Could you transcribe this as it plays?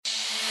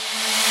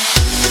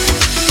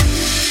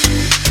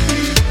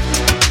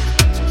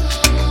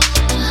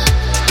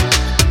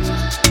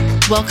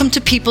Welcome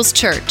to People's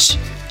Church.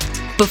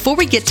 Before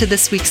we get to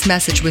this week's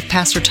message with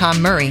Pastor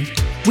Tom Murray,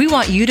 we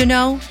want you to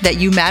know that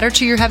you matter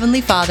to your Heavenly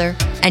Father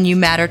and you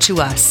matter to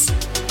us.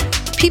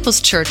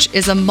 People's Church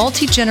is a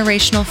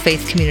multi-generational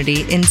faith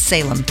community in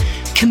Salem,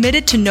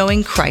 committed to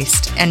knowing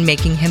Christ and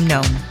making Him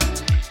known.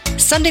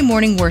 Sunday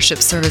morning worship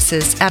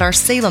services at our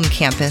Salem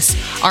campus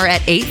are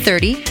at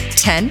 8:30,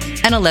 10,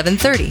 and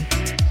 11:30.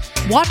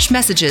 Watch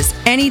messages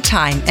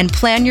anytime and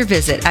plan your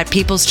visit at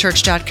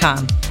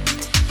peopleschurch.com.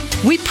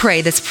 We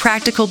pray this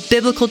practical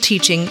biblical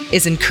teaching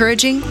is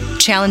encouraging,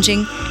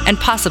 challenging, and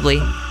possibly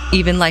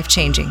even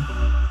life-changing.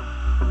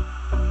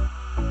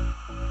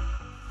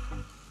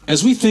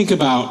 As we think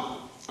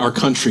about our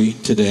country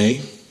today,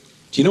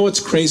 do you know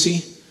what's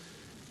crazy?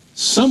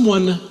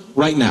 Someone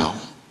right now,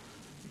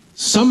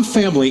 some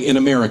family in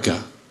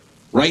America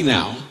right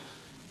now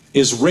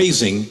is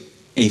raising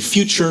a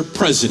future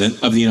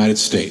president of the United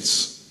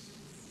States.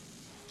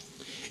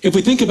 If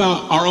we think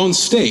about our own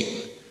state,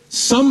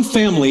 some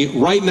family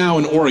right now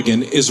in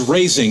Oregon is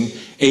raising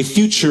a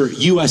future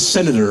U.S.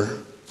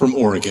 Senator from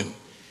Oregon.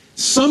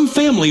 Some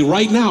family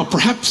right now,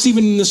 perhaps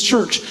even in this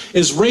church,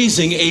 is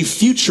raising a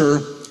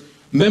future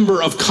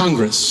member of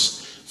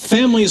Congress.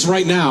 Families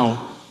right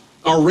now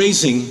are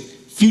raising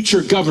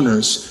future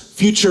governors,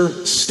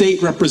 future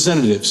state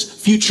representatives,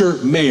 future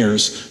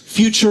mayors,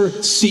 future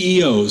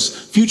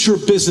CEOs, future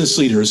business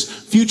leaders,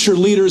 future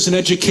leaders in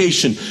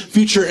education,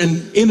 future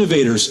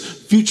innovators,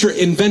 future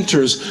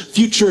inventors,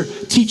 future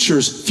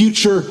teachers,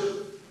 future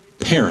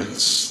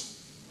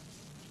parents.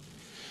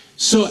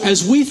 So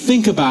as we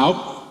think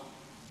about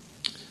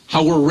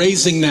how we're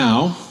raising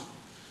now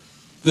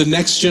the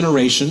next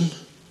generation,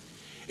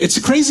 it's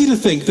crazy to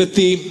think that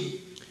the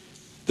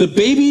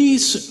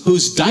babies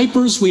whose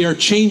diapers we are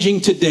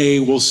changing today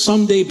will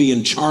someday be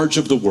in charge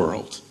of the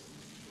world.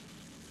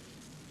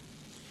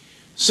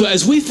 So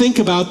as we think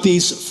about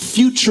these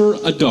future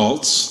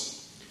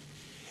adults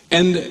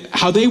and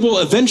how they will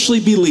eventually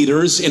be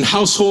leaders in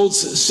households,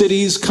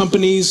 cities,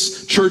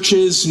 companies,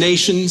 churches,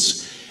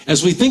 nations,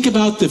 as we think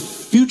about the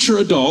future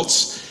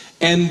adults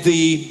and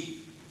the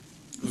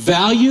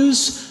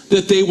values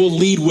that they will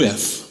lead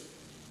with,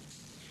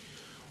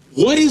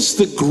 what is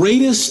the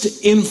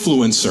greatest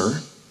influencer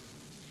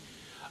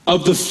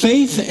of the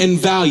faith and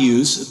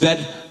values that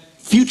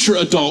future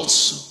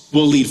adults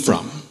will lead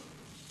from?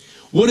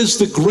 What is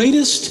the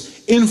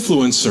greatest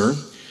influencer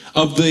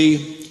of the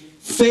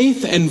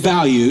faith and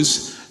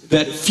values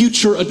that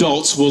future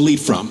adults will lead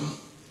from?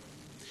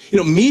 You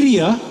know,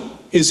 media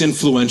is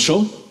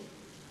influential,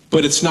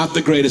 but it's not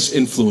the greatest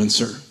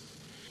influencer.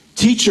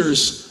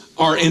 Teachers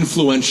are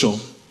influential,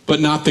 but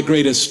not the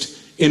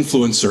greatest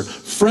influencer.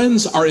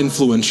 Friends are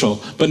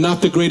influential, but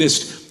not the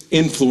greatest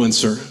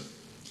influencer.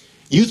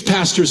 Youth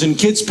pastors and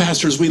kids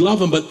pastors, we love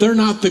them, but they're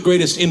not the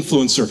greatest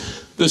influencer.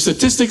 The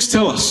statistics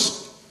tell us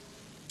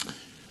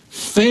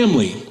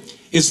family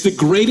is the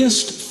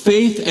greatest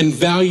faith and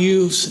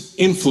values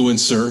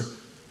influencer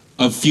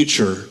of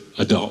future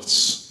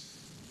adults.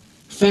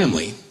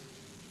 Family.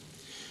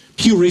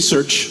 Pew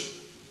Research,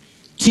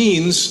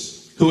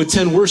 teens who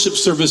attend worship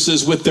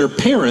services with their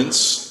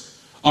parents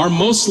are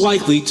most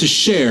likely to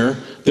share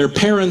their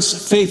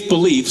parents' faith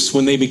beliefs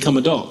when they become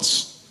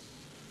adults.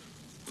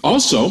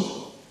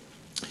 Also,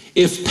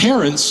 if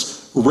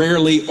parents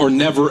rarely or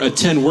never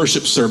attend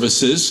worship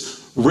services,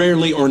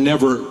 rarely or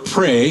never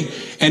pray,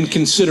 and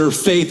consider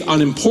faith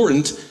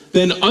unimportant,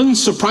 then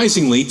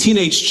unsurprisingly,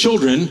 teenage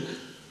children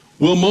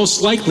will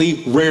most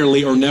likely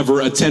rarely or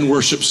never attend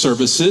worship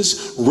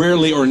services,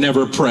 rarely or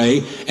never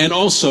pray, and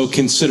also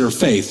consider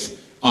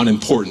faith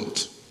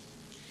unimportant.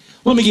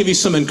 Let me give you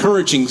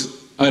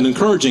an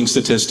encouraging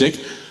statistic.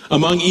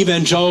 Among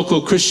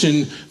evangelical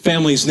Christian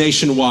families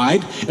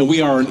nationwide, and we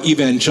are an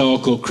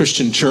evangelical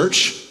Christian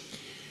church,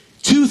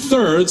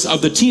 2/3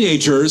 of the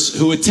teenagers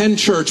who attend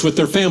church with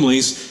their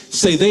families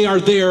say they are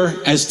there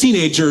as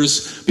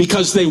teenagers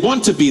because they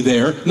want to be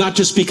there, not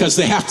just because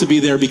they have to be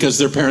there because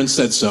their parents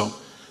said so.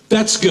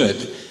 That's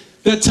good.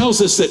 That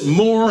tells us that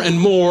more and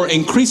more,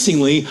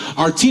 increasingly,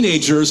 our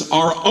teenagers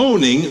are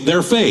owning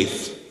their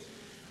faith.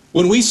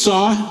 When we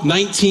saw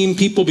 19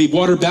 people be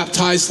water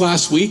baptized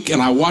last week,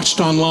 and I watched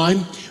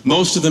online,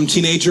 most of them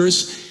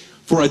teenagers,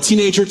 for a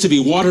teenager to be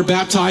water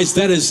baptized,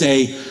 that is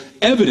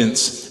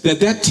evidence that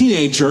that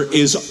teenager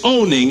is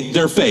owning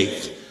their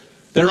faith.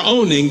 They're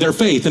owning their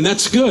faith, and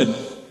that's good.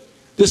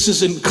 This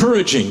is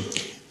encouraging.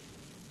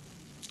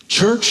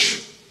 Church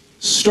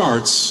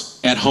starts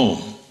at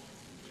home.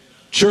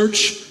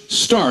 Church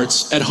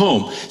starts at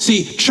home.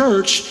 See,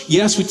 church,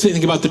 yes, we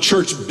think about the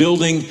church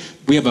building.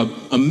 We have an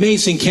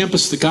amazing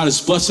campus that God has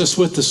blessed us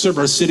with to serve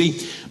our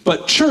city.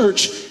 But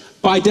church,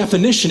 by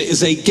definition,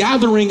 is a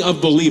gathering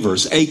of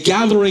believers, a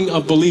gathering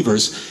of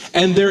believers.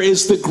 And there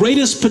is the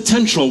greatest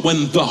potential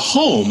when the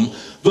home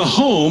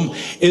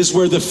is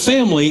where the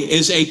family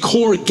is a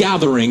core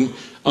gathering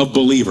of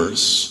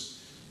believers.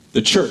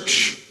 The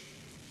church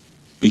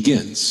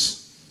begins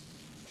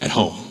at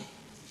home.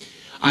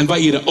 I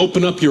invite you to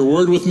open up your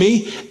word with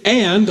me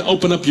and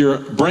open up your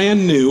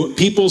brand new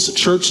People's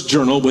Church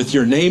Journal with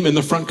your name in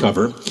the front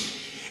cover.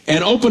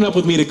 and open up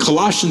with me to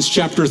Colossians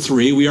chapter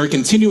 3. We are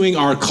continuing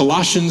our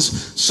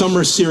Colossians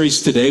summer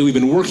series today. We've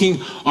been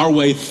working our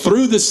way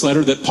through this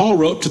letter that Paul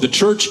wrote to the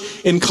church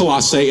in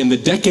Colossae in the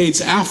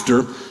decades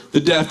after the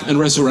death and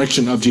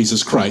resurrection of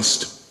Jesus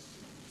Christ.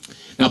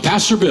 Now,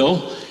 Pastor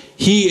Bill,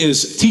 he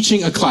is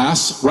teaching a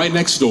class right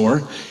next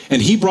door,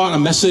 and he brought a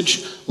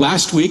message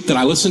last week that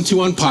I listened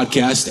to on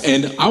podcast,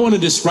 and I want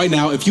to just right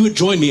now, if you would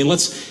join me, and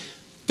let's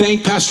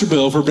thank Pastor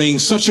Bill for bringing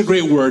such a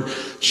great word,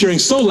 sharing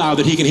so loud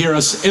that he can hear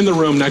us in the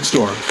room next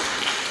door.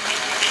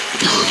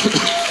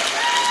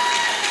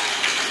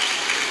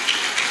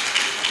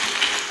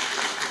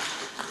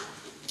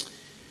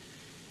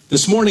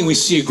 This morning we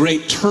see a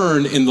great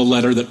turn in the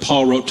letter that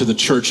Paul wrote to the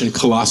church in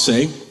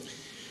Colossae,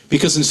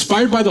 because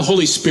inspired by the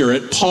Holy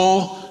Spirit,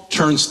 Paul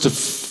turns to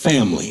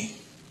family.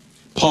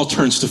 Paul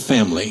turns to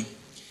family.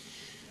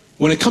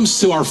 When it comes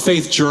to our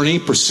faith journey,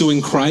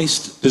 pursuing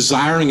Christ,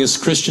 desiring as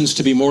Christians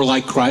to be more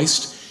like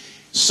Christ,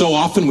 so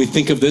often we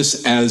think of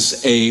this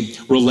as a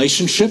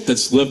relationship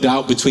that's lived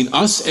out between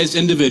us as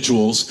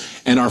individuals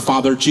and our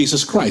Father,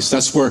 Jesus Christ.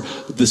 That's where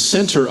the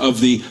center of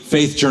the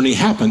faith journey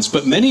happens.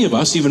 But many of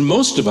us, even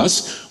most of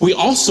us, we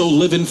also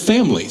live in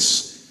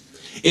families,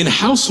 in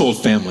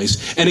household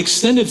families and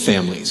extended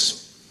families.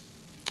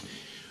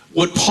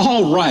 What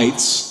Paul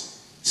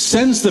writes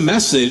sends the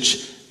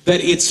message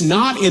that it's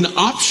not an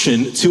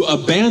option to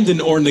abandon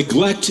or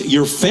neglect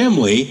your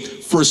family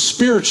for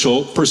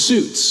spiritual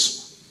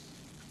pursuits.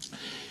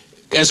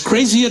 As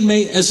crazy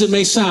as it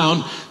may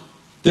sound,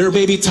 there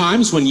may be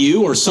times when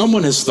you or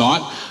someone has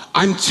thought,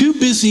 I'm too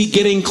busy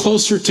getting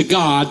closer to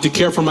God to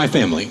care for my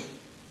family.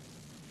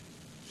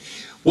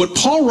 What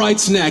Paul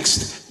writes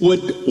next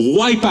would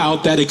wipe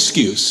out that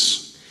excuse.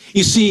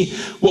 You see,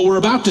 what we're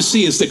about to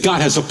see is that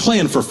God has a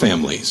plan for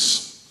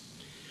families.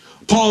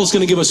 Paul is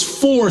going to give us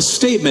 4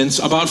 statements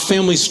about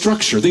family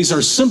structure. These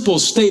are simple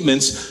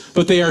statements,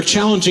 but they are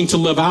challenging to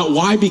live out.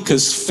 Why?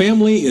 Because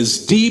family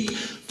is deep,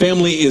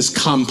 family is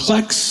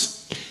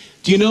complex.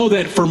 Do you know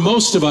that for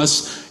most of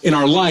us in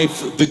our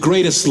life, the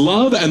greatest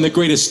love and the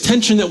greatest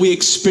tension that we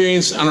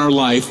experience in our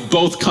life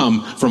both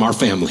come from our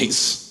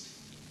families?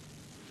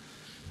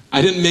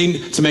 I didn't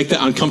mean to make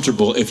that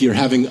uncomfortable if you're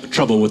having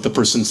trouble with the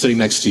person sitting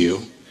next to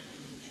you.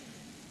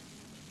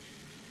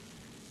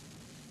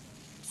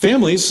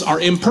 Families are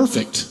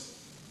imperfect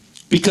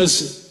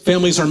because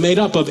families are made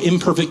up of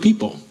imperfect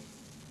people.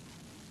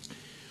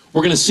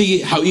 We're going to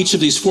see how each of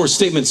these 4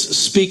 statements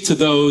speak to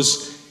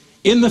those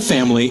in the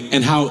family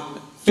and how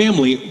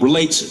family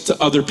relates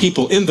to other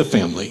people in the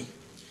family.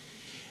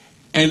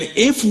 And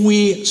if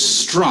we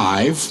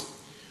strive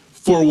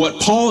for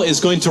what Paul is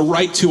going to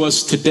write to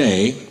us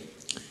today,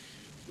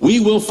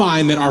 we will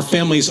find that our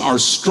families are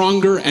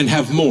stronger and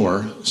have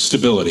more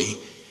stability.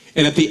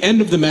 And at the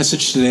end of the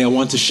message today, I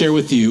want to share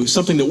with you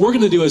something that we're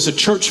going to do as a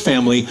church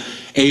family,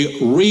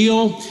 a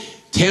real,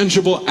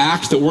 tangible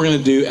act that we're going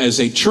to do as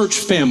a church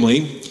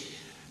family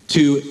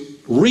to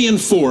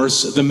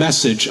reinforce the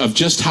message of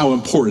just how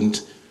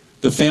important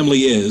the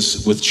family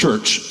is with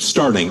church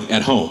starting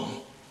at home.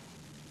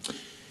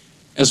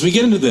 As we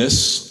get into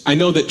this, I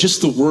know that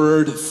just the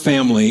word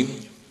family,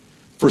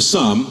 for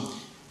some,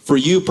 for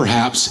you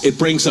perhaps, it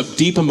brings up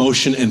deep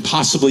emotion and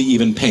possibly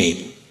even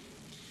pain.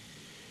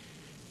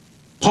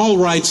 Paul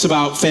writes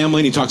about family,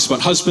 and he talks about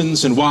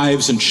husbands and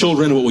wives and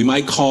children, what we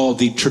might call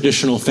the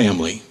traditional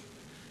family.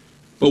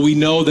 But we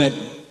know that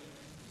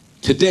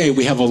today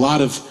we have a lot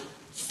of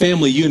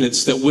family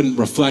units that wouldn't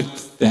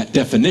reflect that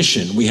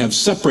definition. We have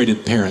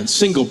separated parents,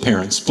 single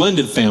parents,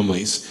 blended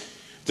families,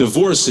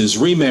 divorces,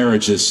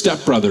 remarriages,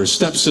 stepbrothers,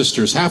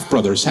 stepsisters,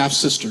 half-brothers,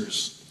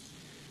 half-sisters.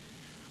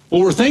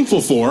 What we're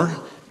thankful for,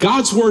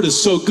 God's word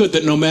is so good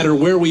that no matter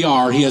where we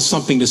are, he has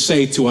something to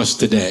say to us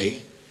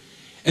today.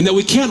 And that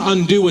we can't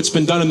undo what's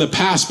been done in the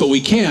past, but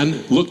we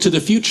can look to the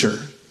future.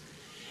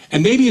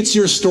 And maybe it's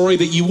your story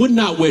that you would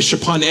not wish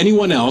upon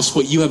anyone else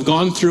what you have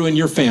gone through in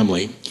your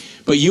family,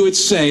 but you would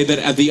say that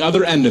at the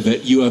other end of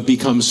it, you have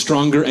become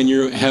stronger and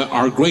you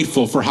are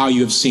grateful for how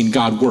you have seen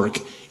God work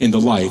in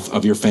the life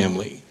of your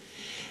family.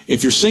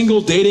 If you're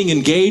single, dating,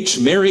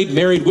 engaged,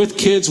 married with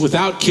kids,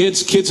 without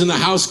kids, kids in the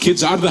house,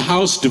 kids out of the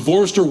house,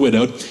 divorced or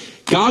widowed,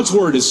 God's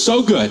word is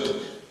so good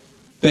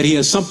that he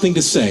has something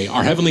to say.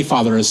 Our Heavenly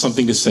Father has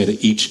something to say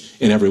to each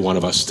and every one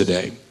of us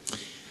today.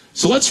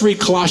 So let's read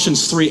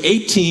Colossians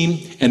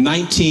 3:18 and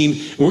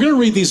 19. We're going to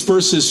read these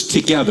verses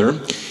together.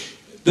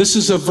 This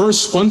is a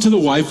verse, one to the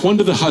wife, one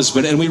to the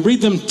husband, and we read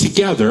them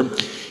together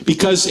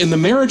because in the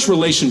marriage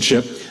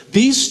relationship,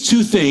 these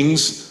 2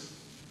 things,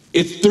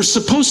 they're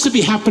supposed to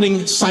be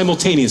happening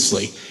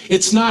simultaneously.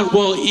 It's not,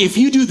 well, if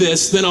you do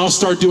this, then I'll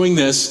start doing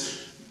this.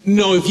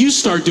 No, if you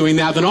start doing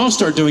that, then I'll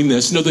start doing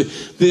this. No,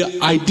 the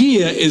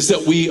idea is that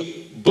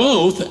we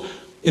both,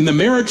 in the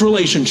marriage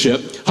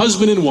relationship,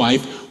 husband and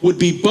wife, would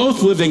be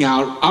both living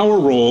out our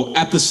role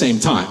at the same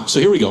time. So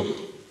here we go.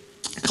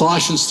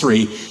 Colossians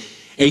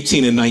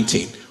 3:18 and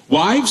 19.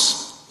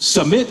 Wives,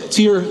 submit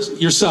to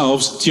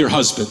yourselves to your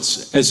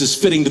husbands, as is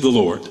fitting to the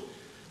Lord.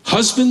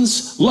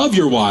 Husbands, love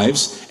your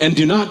wives, and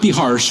do not be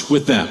harsh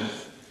with them.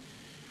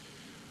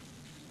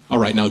 All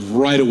right, now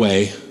right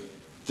away,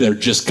 there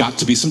just got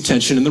to be some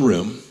tension in the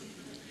room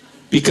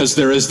because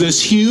there is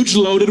this huge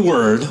loaded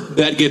word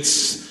that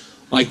gets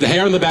like the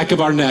hair on the back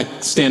of our neck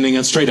standing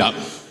up straight up.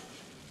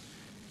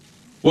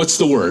 What's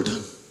the word?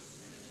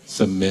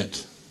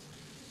 Submit.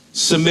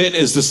 Submit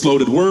is this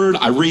loaded word.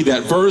 I read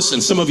that verse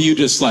and some of you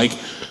just like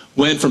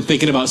went from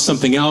thinking about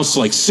something else,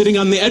 like sitting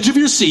on the edge of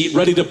your seat,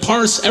 ready to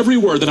parse every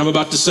word that I'm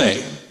about to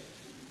say.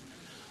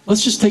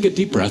 Let's just take a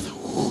deep breath.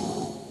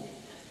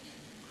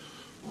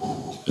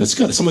 That's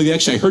good. Some of you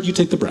actually, I heard you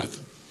take the breath.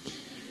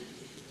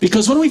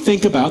 Because when we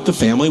think about the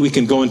family, we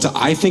can go into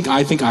I think.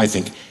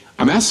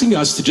 I'm asking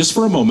us to just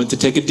for a moment to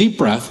take a deep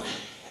breath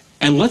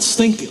and let's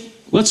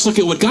look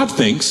at what God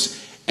thinks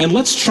and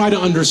let's try to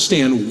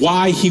understand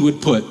why he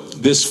would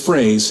put this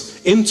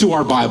phrase into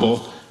our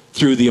Bible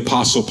through the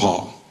Apostle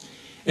Paul.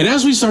 And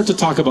as we start to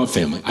talk about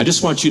family, I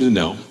just want you to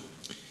know,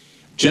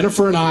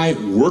 Jennifer and I,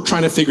 we're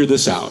trying to figure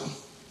this out.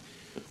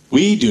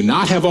 We do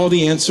not have all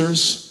the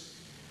answers.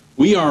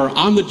 We are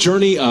on the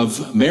journey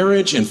of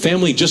marriage and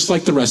family just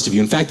like the rest of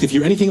you. In fact, if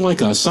you're anything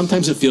like us,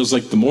 sometimes it feels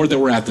like the more that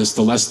we're at this,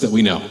 the less that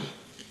we know.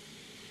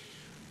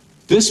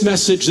 This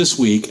message this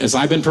week, as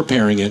I've been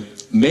preparing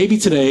it, maybe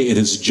today it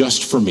is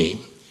just for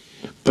me.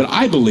 But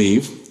I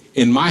believe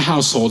in my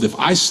household, if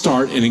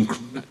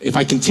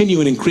I continue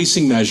in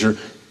increasing measure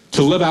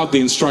to live out the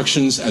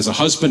instructions as a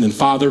husband and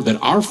father, that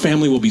our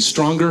family will be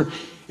stronger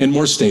and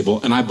more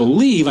stable. And I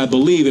believe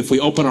if we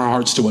open our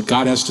hearts to what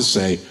God has to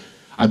say,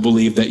 I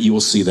believe that you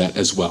will see that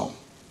as well.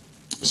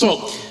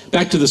 So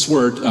back to this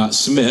word,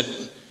 submit.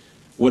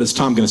 What is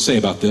Tom going to say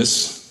about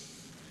this?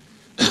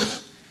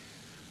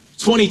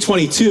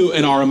 2022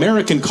 in our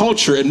American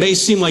culture, it may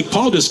seem like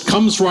Paul just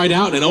comes right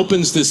out and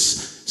opens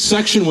this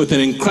section with an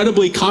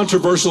incredibly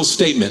controversial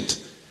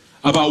statement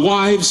about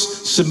wives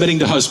submitting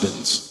to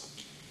husbands.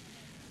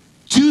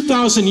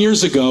 2,000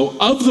 years ago,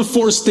 of the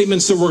four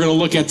statements that we're going to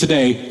look at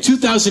today,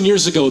 2,000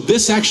 years ago,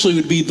 this actually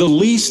would be the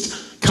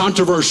least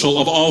controversial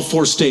of all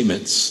four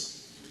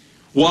statements.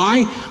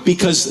 Why?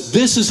 Because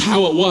this is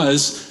how it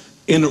was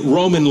in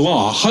Roman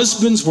law.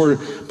 Husbands were,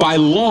 by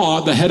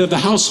law, the head of the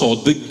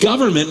household. The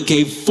government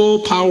gave full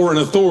power and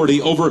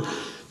authority over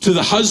to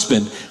the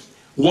husband.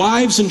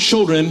 Wives and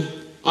children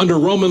under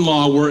Roman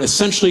law were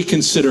essentially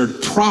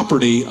considered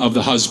property of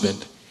the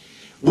husband.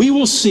 We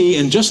will see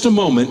in just a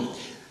moment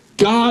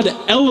God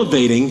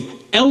elevating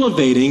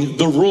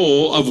the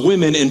role of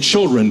women and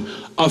children,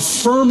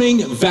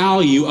 affirming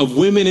value of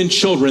women and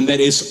children that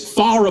is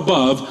far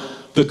above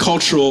the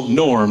cultural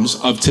norms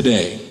of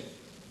today.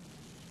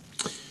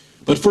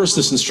 But first,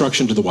 this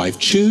instruction to the wife: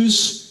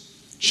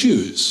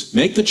 choose,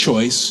 make the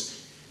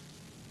choice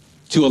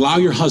to allow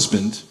your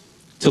husband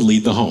to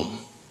lead the home.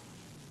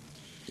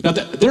 Now,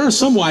 there are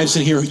some wives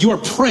in here, you are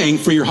praying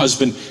for your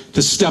husband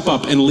to step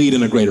up and lead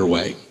in a greater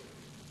way.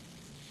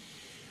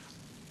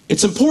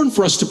 It's important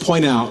for us to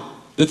point out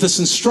that this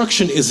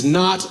instruction is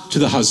not to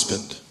the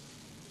husband.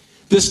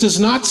 This does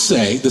not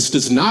say,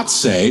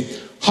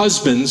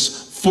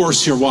 husbands,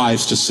 force your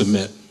wives to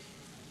submit.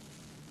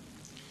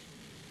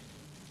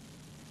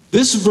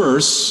 This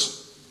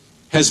verse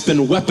has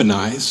been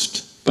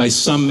weaponized by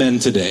some men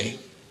today.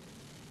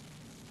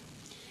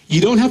 You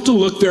don't have to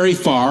look very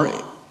far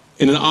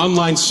in an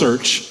online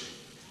search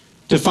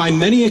to find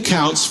many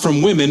accounts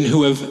from women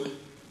who have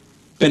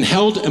been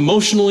held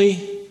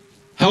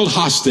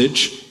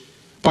hostage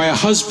by a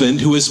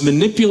husband who has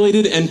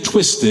manipulated and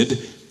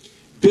twisted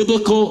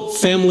biblical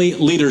family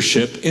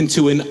leadership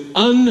into an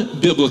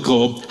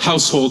unbiblical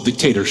household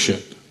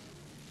dictatorship.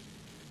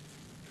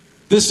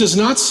 This does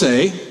not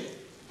say,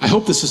 I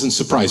hope this isn't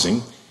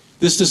surprising,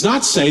 this does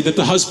not say that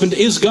the husband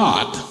is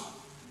God.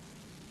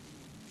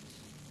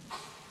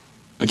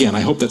 Again,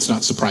 I hope that's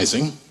not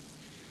surprising.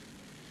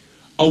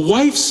 A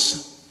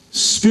wife's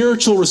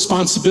spiritual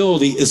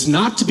responsibility is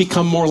not to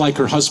become more like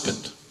her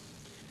husband.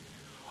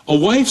 A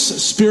wife's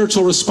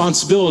spiritual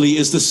responsibility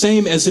is the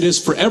same as it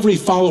is for every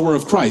follower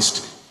of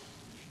Christ.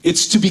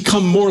 It's to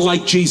become more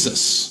like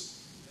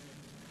Jesus.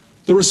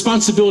 The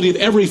responsibility of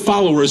every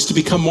follower is to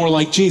become more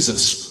like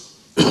Jesus.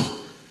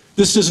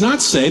 This does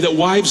not say that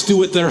wives do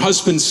what their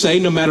husbands say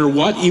no matter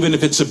what, even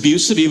if it's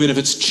abusive, even if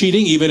it's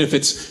cheating, even if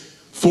it's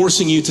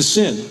forcing you to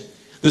sin.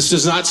 This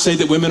does not say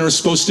that women are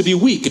supposed to be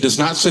weak. It does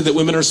not say that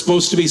women are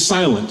supposed to be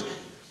silent.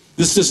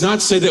 This does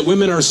not say that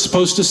women are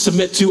supposed to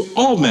submit to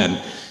all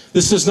men.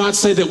 This does not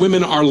say that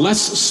women are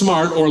less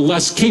smart or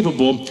less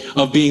capable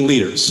of being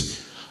leaders.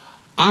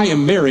 I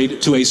am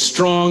married to a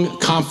strong,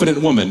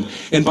 confident woman,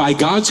 and by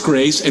God's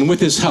grace and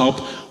with his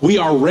help, we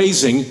are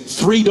raising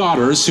 3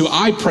 daughters who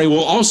I pray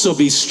will also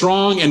be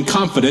strong and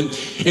confident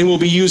and will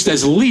be used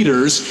as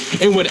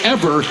leaders in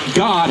whatever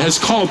God has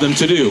called them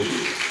to do.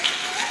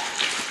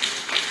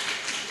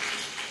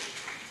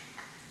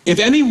 If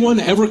anyone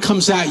ever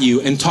comes at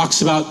you and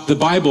talks about the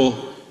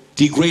Bible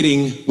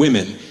degrading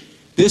women,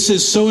 this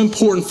is so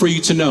important for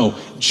you to know.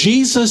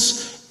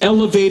 Jesus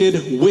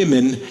elevated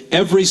women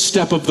every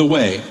step of the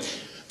way.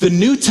 The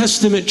New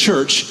Testament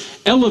church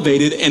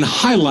elevated and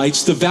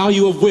highlights the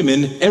value of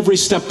women every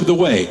step of the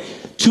way.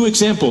 Two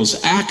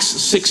examples, Acts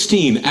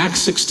 16.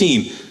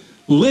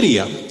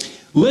 Lydia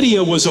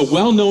was a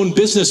well-known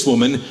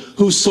businesswoman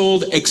who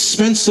sold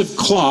expensive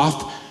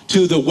cloth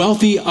to the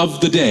wealthy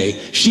of the day.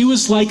 She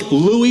was like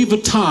Louis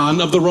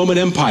Vuitton of the Roman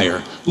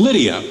Empire,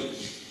 Lydia.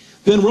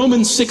 Then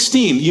Romans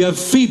 16, you have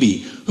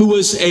Phoebe, who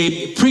was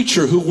a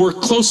preacher who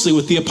worked closely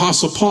with the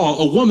Apostle Paul,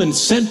 a woman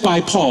sent by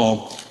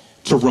Paul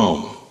to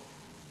Rome.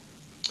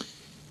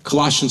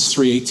 Colossians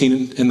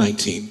 3:18 and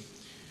 19.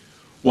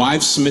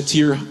 Wives, submit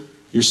to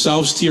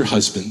yourselves to your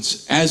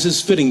husbands, as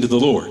is fitting to the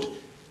Lord.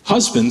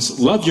 Husbands,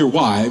 love your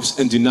wives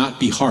and do not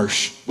be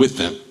harsh with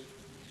them.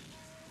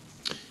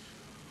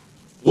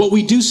 What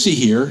we do see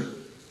here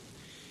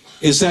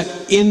is that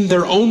in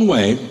their own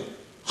way,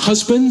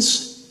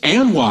 husbands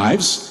and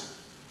wives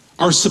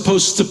are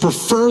supposed to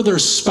prefer their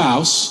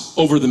spouse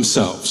over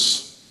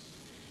themselves.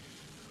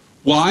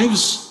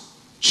 Wives,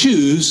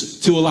 choose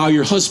to allow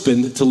your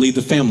husband to lead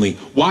the family.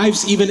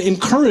 Wives, even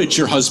encourage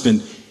your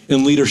husband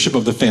in leadership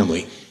of the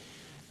family.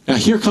 Now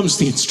here comes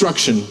the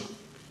instruction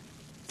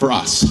for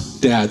us,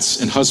 dads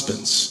and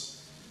husbands.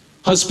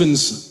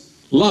 Husbands,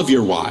 love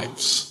your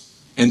wives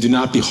and do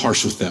not be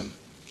harsh with them.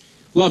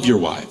 Love your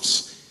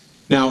wives.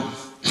 Now,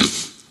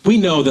 we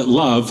know that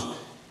love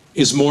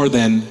is more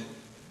than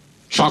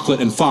chocolate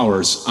and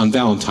flowers on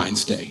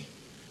Valentine's Day.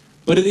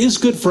 But it is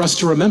good for us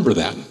to remember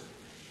that.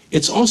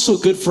 It's also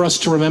good for us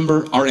to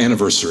remember our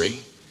anniversary.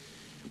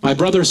 My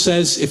brother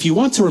says, if you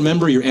want to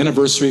remember your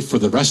anniversary for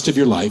the rest of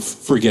your life,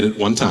 forget it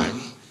one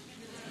time.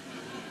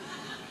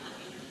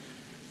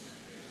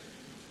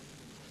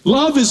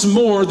 Love is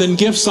more than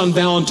gifts on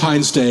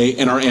Valentine's Day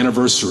and our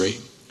anniversary.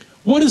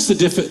 What is the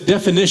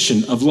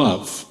definition of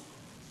love?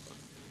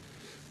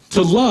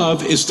 To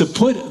love is to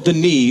put the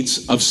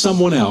needs of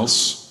someone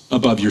else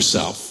above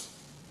yourself.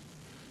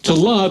 To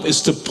love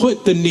is to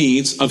put the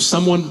needs of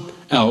someone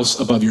else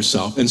above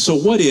yourself. And so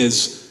what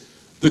is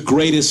the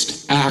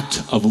greatest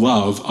act of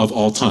love of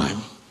all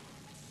time?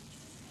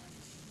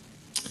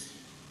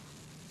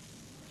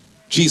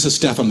 Jesus'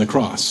 death on the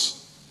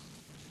cross.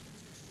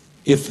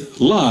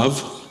 If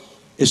love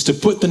is to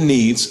put the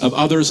needs of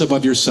others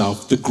above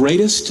yourself, the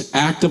greatest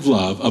act of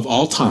love of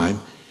all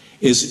time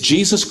is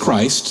Jesus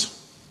Christ,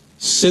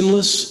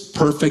 sinless,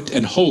 perfect,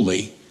 and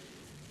holy,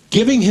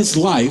 giving his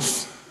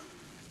life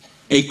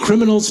a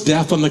criminal's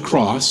death on the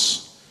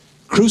cross,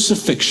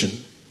 crucifixion,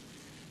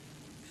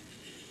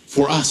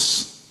 for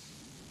us,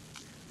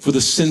 for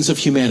the sins of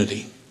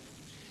humanity.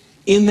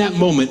 In that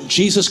moment,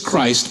 Jesus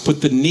Christ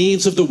put the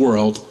needs of the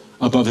world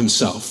above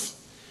himself.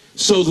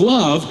 So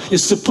love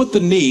is to put the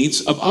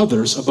needs of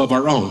others above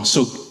our own.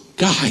 So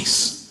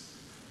guys,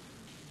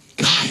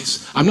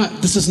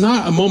 this is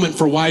not a moment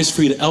for wives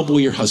for you to elbow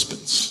your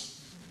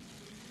husbands.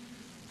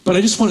 But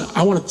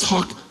I want to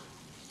talk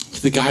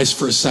to the guys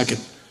for a second.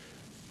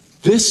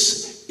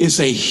 This is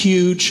a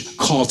huge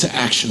call to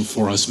action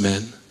for us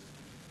men.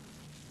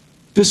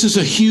 This is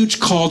a huge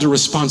call to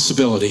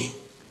responsibility.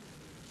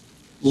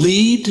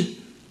 Lead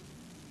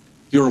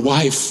your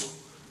wife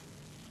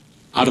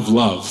out of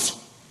love.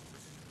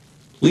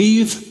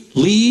 Lead.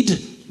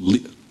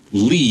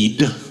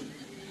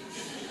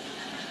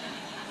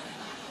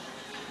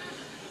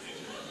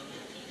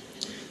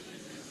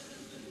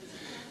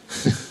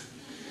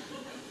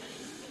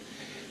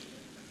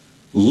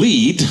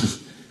 Lead,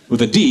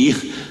 with a D,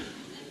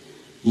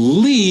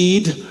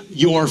 lead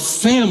your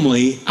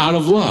family out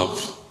of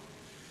love.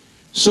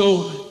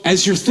 So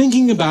as you're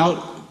thinking about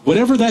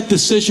whatever that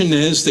decision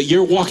is that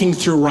you're walking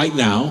through right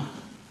now,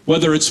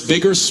 whether it's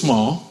big or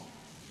small,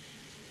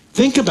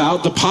 think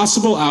about the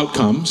possible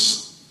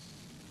outcomes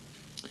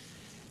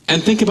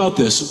and think about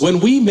this.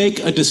 When we make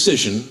a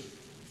decision,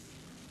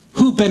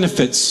 who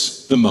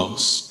benefits the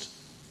most?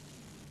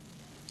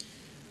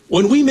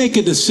 When we make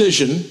a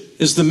decision,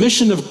 is the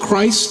mission of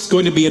Christ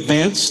going to be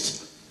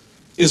advanced?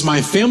 Is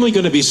my family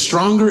going to be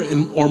stronger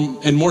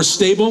and more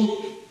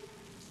stable?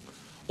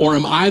 Or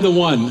am I the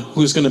one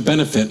who's going to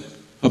benefit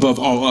above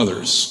all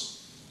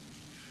others?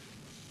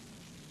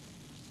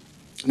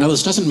 Now,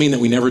 this doesn't mean that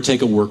we never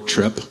take a work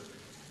trip.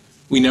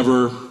 We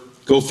never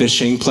go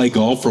fishing, play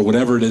golf, or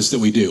whatever it is that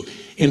we do.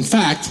 In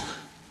fact,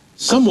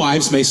 some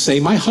wives may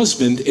say, my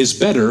husband is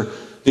better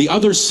the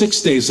other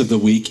 6 days of the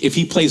week if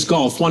he plays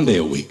golf 1 day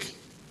a week.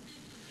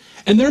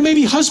 And there may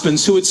be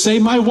husbands who would say,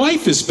 my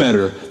wife is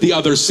better the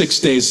other 6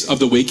 days of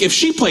the week if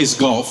she plays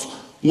golf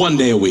 1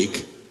 day a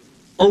week,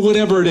 or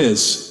whatever it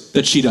is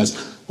that she does.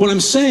 What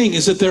I'm saying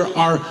is that there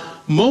are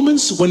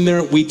moments when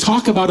we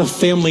talk about a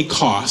family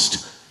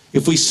cost.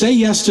 If we say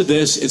yes to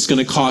this, it's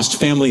going to cost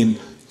family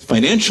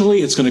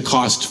financially, it's going to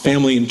cost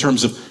family in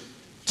terms of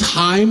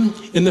time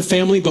in the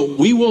family, but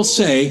we will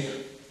say,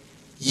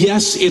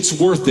 yes, it's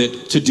worth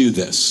it to do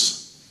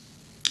this.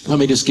 Let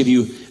me just give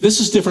you, this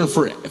is different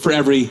for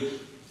every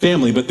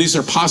family, but these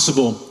are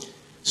possible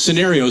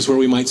scenarios where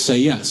we might say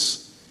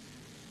yes.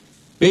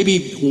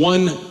 Maybe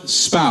one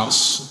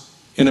spouse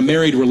in a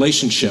married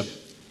relationship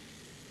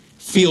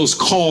feels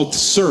called to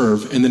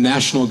serve in the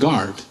National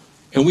Guard,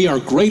 and we are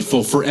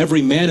grateful for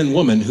every man and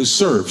woman who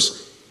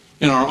serves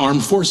in our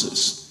armed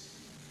forces.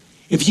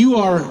 If you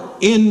are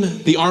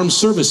in the armed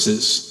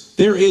services,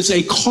 there is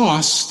a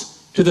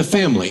cost to the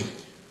family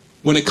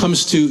when it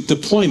comes to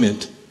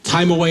deployment,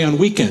 time away on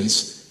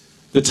weekends,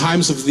 the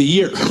times of the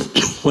year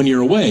when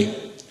you're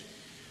away.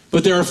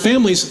 But there are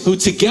families who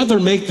together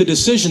make the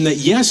decision that,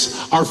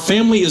 yes, our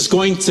family is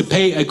going to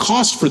pay a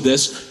cost for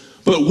this,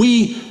 but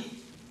we,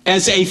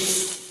 as a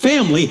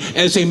family,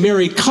 as a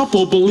married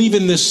couple, believe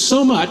in this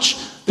so much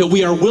that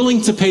we are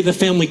willing to pay the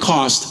family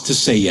cost to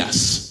say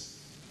yes.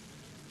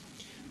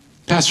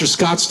 Pastor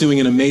Scott's doing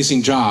an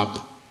amazing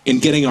job in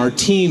getting our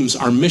teams,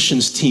 our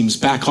missions teams,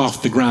 back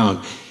off the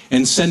ground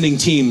and sending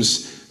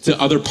teams to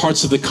other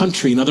parts of the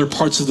country and other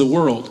parts of the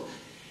world.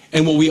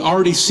 And what we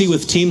already see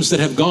with teams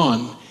that have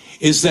gone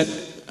is that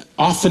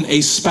often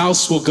a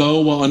spouse will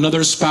go while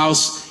another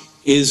spouse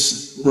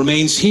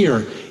remains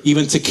here,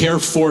 even to care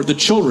for the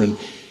children.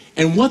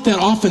 And what that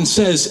often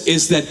says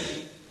is that,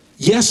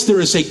 yes, there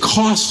is a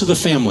cost to the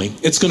family.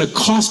 It's going to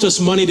cost us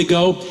money to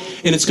go,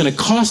 and it's going to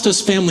cost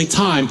us family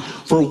time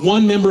for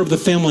one member of the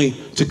family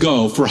to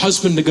go, for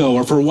husband to go,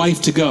 or for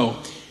wife to go.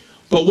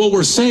 But what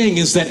we're saying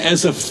is that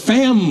as a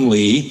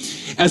family,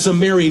 as a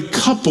married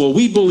couple,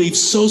 we believe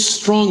so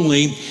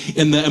strongly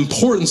in the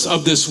importance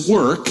of this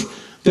work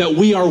that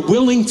we are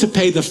willing to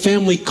pay the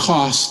family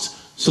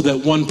cost so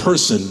that one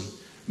person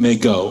may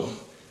go.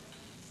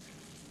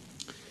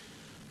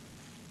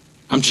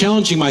 I'm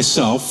challenging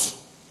myself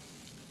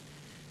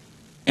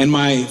and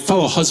my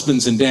fellow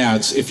husbands and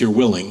dads, if you're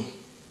willing,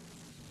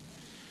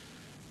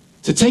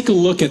 to take a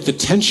look at the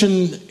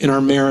tension in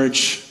our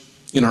marriage,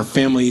 in our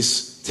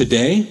families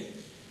today,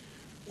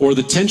 or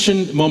the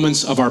tension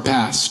moments of our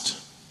past,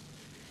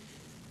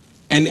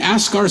 and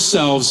ask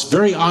ourselves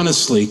very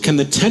honestly, can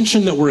the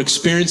tension that we're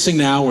experiencing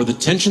now, or the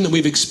tension that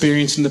we've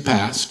experienced in the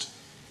past,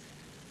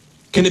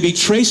 can it be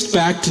traced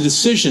back to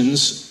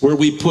decisions where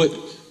we put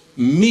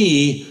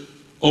me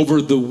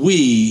over the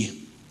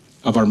we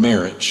of our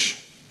marriage?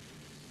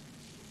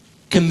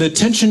 Can the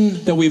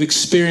tension that we've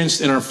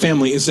experienced in our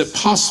family, is it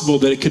possible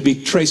that it could be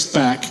traced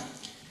back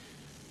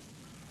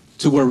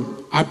to where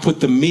I put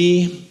the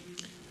me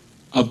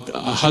of a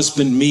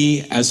husband,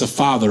 me as a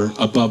father,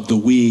 above the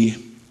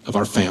we of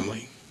our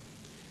family?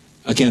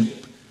 Again,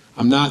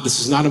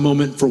 this is not a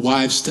moment for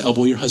wives to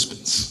elbow your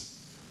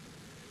husbands,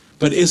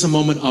 but it is a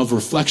moment of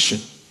reflection.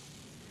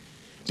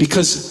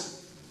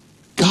 Because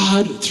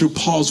God, through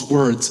Paul's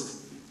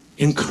words,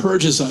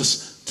 encourages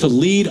us to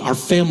lead our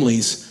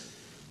families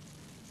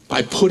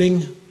by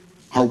putting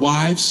our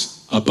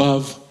wives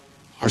above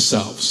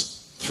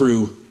ourselves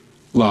through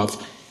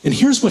love. And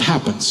here's what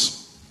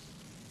happens.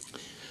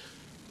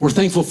 We're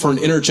thankful for an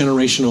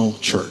intergenerational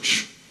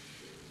church.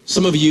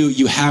 Some of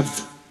you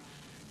have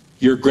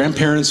your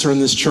grandparents are in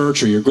this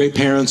church, or your great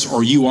parents,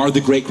 or you are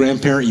the great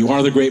grandparent, you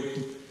are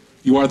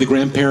the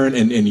grandparent,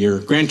 and your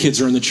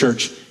grandkids are in the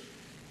church.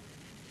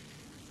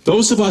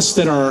 Those of us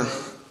that are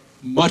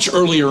much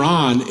earlier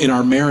on in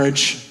our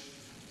marriage,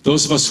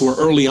 those of us who are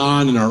early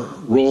on in our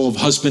role of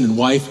husband and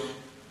wife,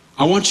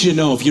 I want you to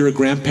know, if you're a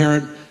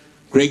grandparent,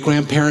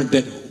 great-grandparent,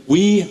 that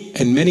we,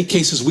 in many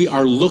cases, we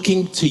are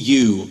looking to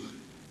you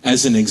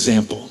as an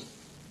example.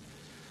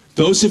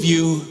 Those of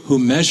you who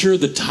measure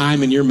the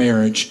time in your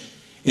marriage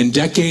in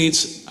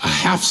decades, a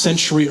half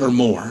century or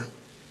more,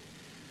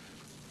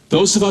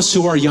 those of us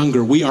who are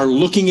younger, we are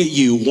looking at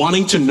you,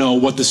 wanting to know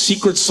what the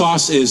secret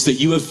sauce is that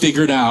you have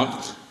figured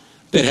out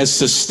that has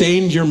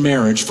sustained your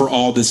marriage for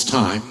all this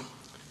time.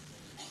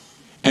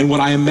 And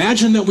what I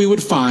imagine that we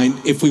would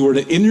find if we were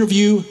to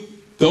interview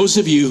those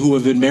of you who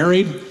have been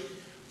married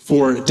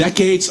for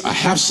decades, a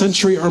half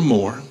century or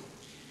more,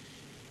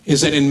 is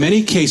that in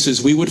many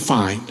cases we would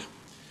find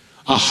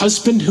a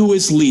husband who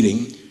is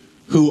leading,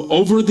 who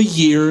over the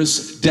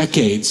years,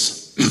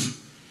 decades,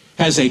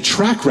 has a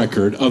track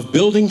record of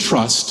building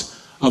trust,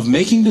 of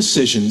making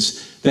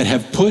decisions that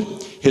have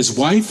put his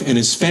wife and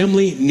his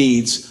family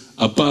needs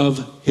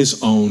above his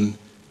own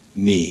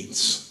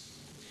needs.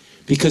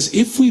 Because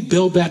if we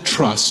build that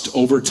trust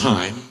over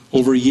time,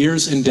 over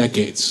years and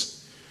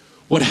decades,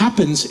 what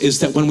happens is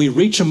that when we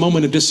reach a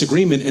moment of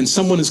disagreement and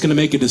someone is going to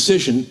make a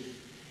decision,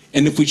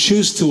 and if we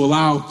choose to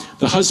allow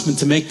the husband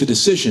to make the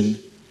decision,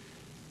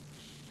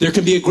 there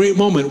can be a great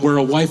moment where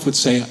a wife would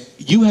say,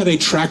 you have a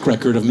track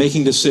record of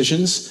making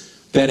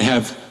decisions that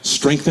have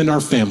strengthened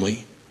our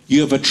family.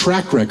 You have a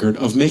track record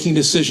of making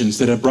decisions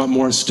that have brought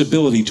more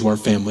stability to our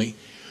family.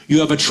 You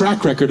have a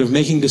track record of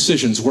making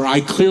decisions where I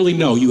clearly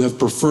know you have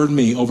preferred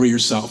me over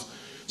yourself.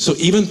 So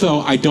even though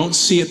I don't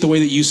see it the way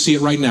that you see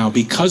it right now,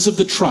 because of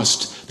the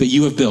trust that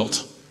you have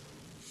built,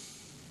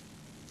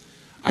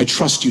 I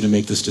trust you to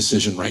make this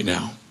decision right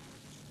now.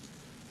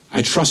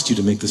 I trust you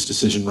to make this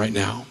decision right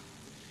now.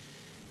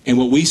 And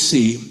what we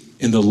see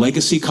in the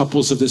legacy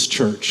couples of this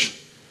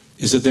church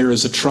is that there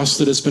is a trust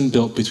that has been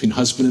built between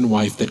husband and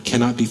wife that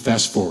cannot be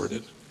fast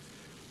forwarded,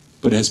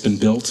 but has been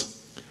built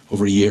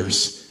over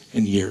years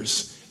and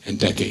years and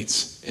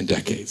decades and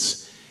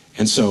decades.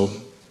 And so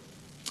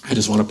I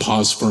just want to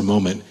pause for a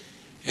moment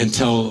and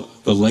tell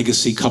the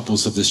legacy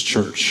couples of this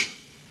church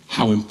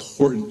how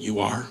important you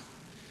are,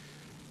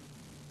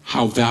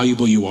 how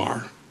valuable you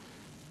are,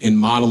 in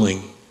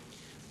modeling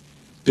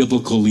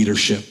biblical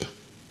leadership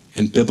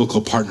and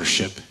biblical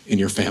partnership in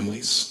your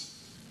families.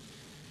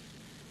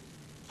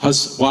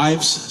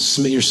 Wives,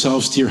 submit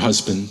yourselves to your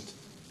husband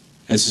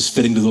as is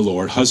fitting to the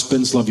Lord.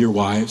 Husbands, love your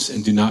wives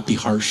and do not be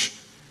harsh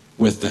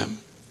with them.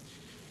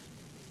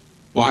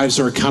 Wives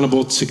are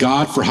accountable to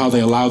God for how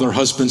they allow their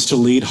husbands to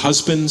lead.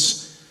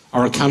 Husbands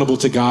are accountable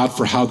to God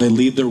for how they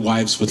lead their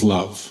wives with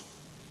love.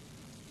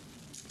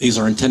 These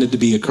are intended to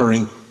be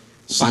occurring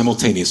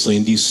simultaneously.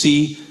 And do you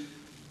see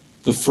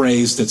the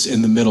phrase that's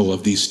in the middle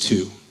of these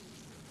two?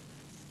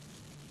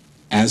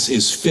 As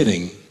is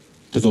fitting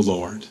to the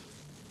Lord.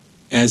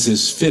 As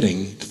is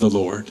fitting to the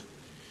Lord.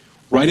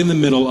 Right in the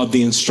middle of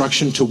the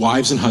instruction to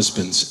wives and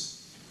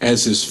husbands,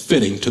 as is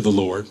fitting to the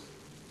Lord.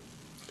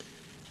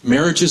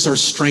 Marriages are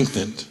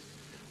strengthened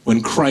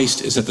when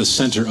Christ is at the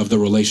center of the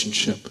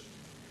relationship.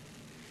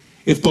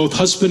 If both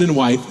husband and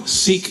wife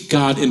seek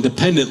God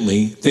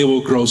independently, they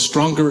will grow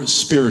stronger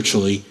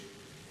spiritually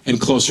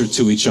and closer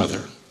to each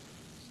other.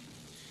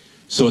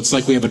 So it's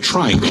like we have a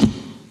triangle,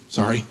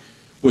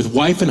 with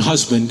wife and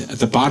husband at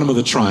the bottom of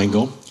the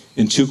triangle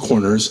in two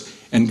corners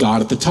and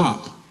God at the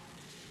top.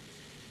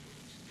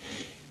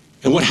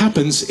 And what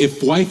happens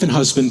if wife and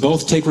husband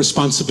both take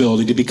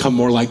responsibility to become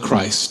more like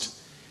Christ?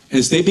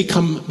 As they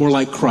become more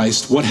like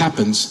Christ, what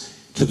happens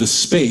to the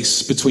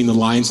space between the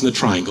lines in the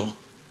triangle?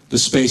 The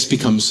space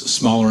becomes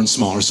smaller and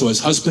smaller. So as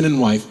husband and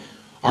wife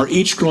are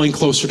each growing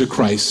closer to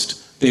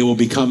Christ, they will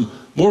become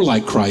more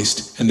like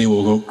Christ and they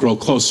will grow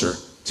closer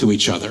to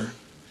each other.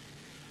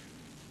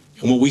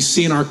 And what we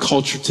see in our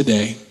culture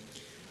today,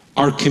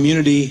 our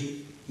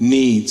community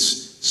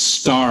needs,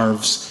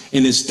 starves,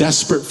 and is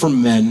desperate for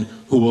men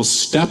who will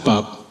step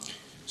up,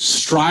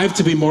 strive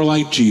to be more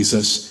like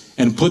Jesus,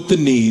 and put the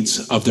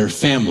needs of their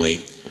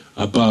family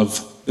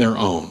above their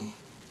own.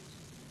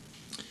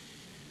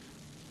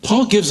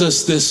 Paul gives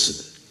us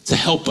this to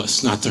help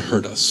us, not to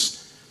hurt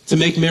us, to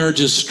make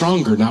marriages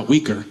stronger, not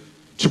weaker,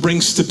 to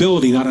bring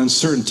stability, not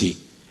uncertainty,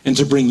 and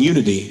to bring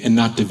unity and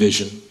not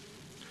division.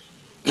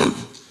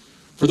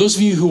 For those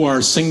of you who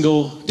are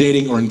single,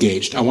 dating, or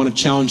engaged, I want to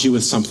challenge you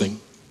with something.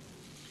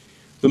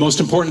 The most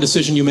important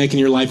decision you make in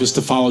your life is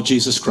to follow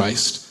Jesus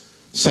Christ.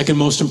 Second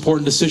most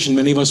important decision,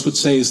 many of us would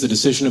say, is the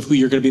decision of who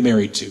you're going to be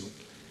married to.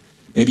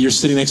 Maybe you're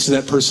sitting next to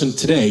that person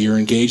today, you're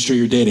engaged or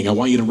you're dating. I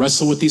want you to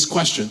wrestle with these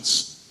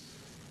questions.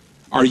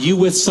 Are you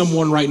with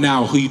someone right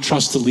now who you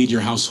trust to lead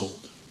your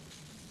household?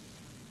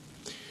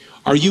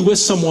 Are you with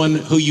someone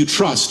who you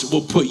trust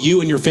will put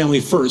you and your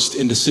family first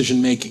in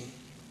decision making?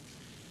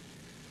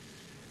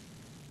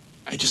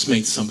 I just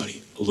made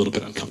somebody a little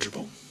bit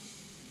uncomfortable.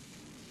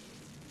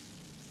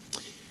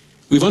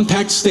 We've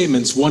unpacked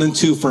statements 1 and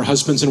 2 for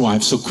husbands and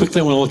wives. So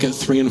quickly I want to look at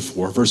 3 and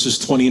 4, verses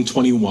 20 and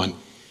 21.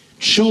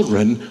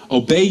 Children,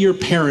 obey your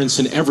parents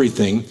in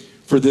everything,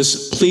 for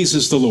this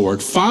pleases the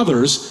Lord.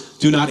 Fathers,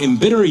 do not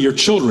embitter your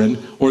children,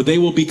 or they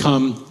will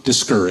become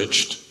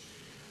discouraged.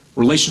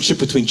 Relationship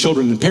between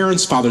children and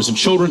parents, fathers and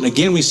children.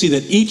 Again, we see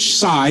that each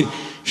side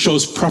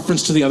shows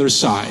preference to the other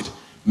side.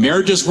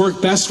 Marriages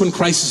work best when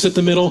Christ is at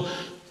the middle.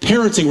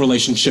 Parenting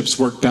relationships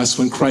work best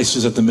when Christ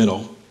is at the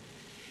middle.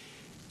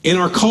 In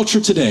our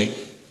culture today,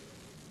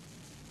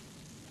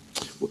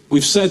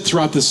 we've said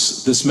throughout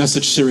this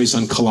message series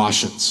on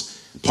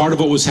Colossians, part of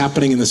what was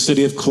happening in the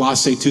city of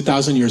Colossae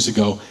 2,000 years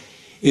ago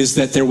is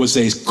that there was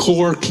a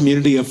core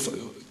community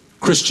of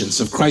Christians,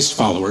 of Christ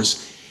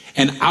followers,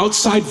 and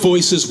outside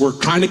voices were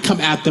trying to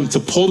come at them to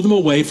pull them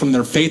away from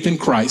their faith in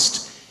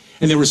Christ.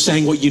 And they were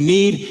saying, what you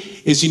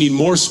need is you need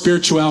more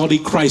spirituality.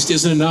 Christ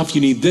isn't enough.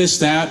 You need this,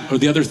 that, or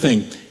the other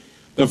thing.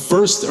 The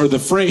phrase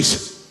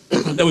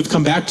that we've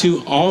come back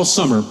to all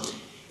summer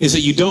is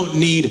that you don't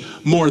need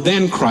more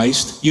than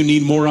Christ, you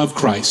need more of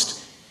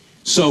Christ.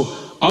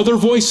 So other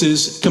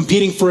voices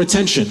competing for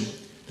attention.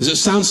 Does it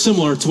sound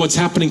similar to what's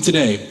happening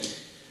today?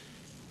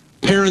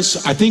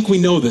 Parents, I think we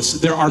know this.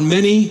 There are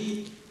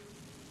many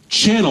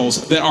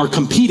channels that are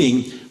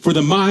competing for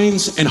the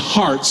minds and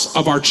hearts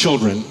of our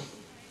children.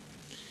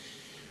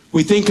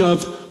 We think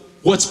of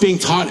what's being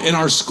taught in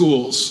our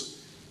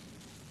schools.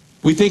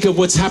 We think of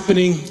what's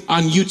happening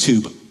on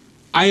YouTube.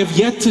 I have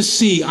yet to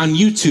see on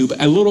YouTube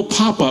a little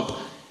pop-up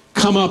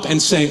come up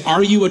and say,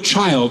 are you a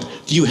child?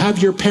 Do you have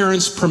your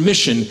parents'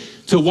 permission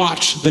to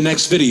watch the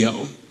next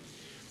video?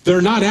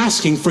 They're not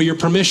asking for your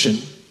permission.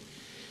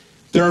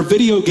 There are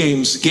video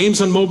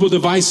games on mobile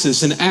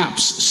devices and apps,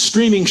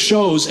 streaming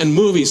shows and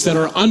movies that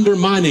are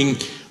undermining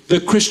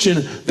the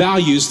Christian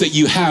values that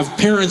you have.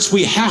 Parents,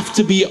 we have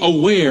to be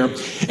aware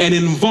and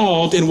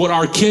involved in what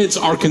our kids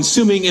are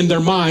consuming in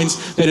their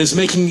minds that is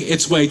making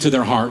its way to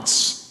their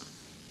hearts.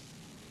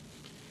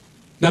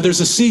 Now,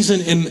 there's a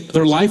season in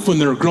their life when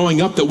they're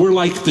growing up that we're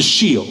like the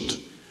shield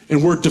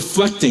and we're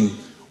deflecting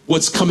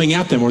what's coming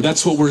at them, or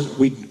that's what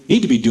we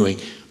need to be doing.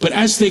 But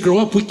as they grow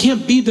up, we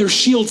can't be their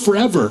shield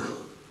forever.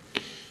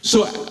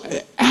 So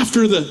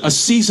after a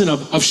season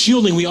of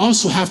shielding, we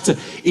also have to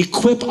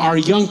equip our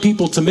young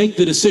people to make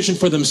the decision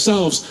for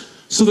themselves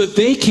so that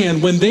they can,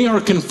 when they are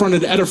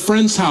confronted at a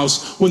friend's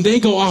house, when they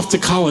go off to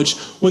college,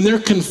 when they're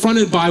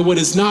confronted by what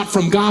is not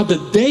from God,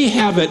 that they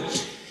have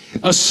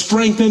a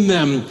strength in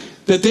them,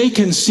 that they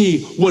can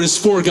see what is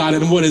for God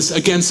and what is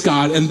against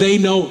God, and they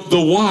know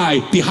the why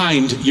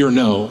behind your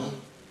no.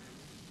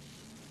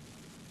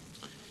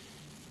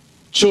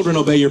 Children,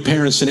 obey your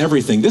parents in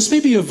everything. This may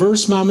be a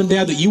verse, Mom and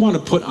Dad, that you want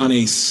to put on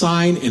a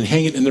sign and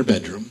hang it in their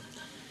bedroom.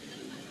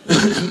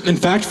 In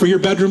fact, for your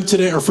bedroom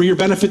today, or for your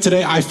benefit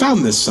today, I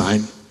found this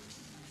sign.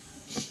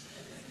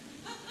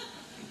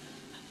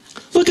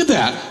 Look at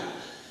that.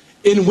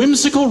 In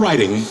whimsical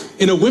writing,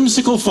 in a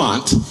whimsical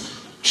font,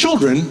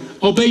 children,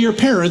 obey your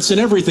parents in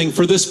everything,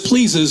 for this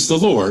pleases the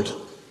Lord.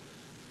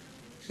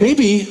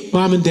 Maybe,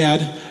 Mom and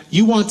Dad,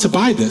 you want to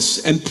buy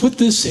this and put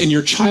this in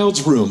your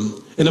child's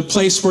room, in a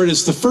place where it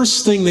is the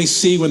first thing they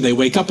see when they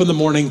wake up in the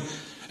morning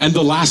and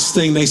the last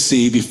thing they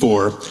see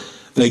before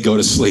they go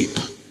to sleep.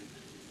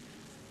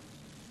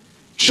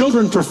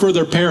 Children prefer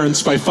their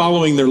parents by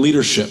following their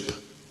leadership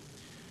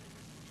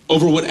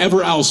over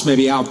whatever else may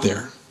be out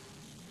there.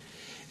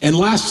 And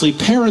lastly,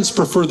 parents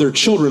prefer their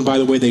children by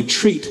the way they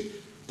treat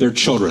their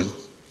children.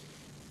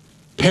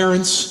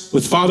 Parents,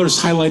 with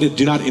fathers highlighted,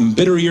 do not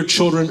embitter your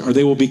children or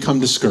they will become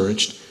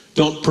discouraged.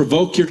 Don't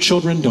provoke your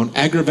children. Don't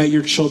aggravate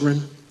your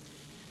children.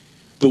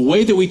 The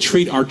way that we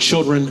treat our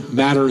children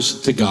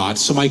matters to God.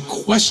 So my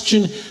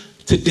question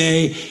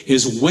today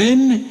is,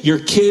 when your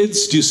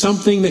kids do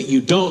something that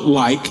you don't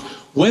like,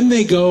 when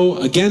they go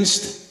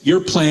against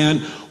your plan,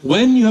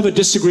 when you have a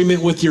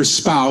disagreement with your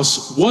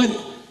spouse, what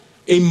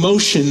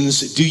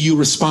emotions do you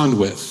respond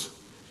with?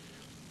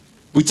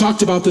 We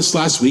talked about this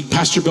last week.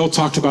 Pastor Bill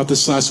talked about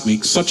this last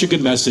week. Such a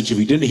good message. If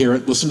you didn't hear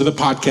it, listen to the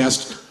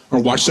podcast or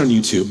watch it on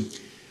YouTube.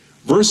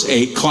 Verse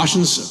 8,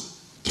 Colossians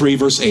 3,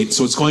 verse 8.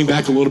 So it's going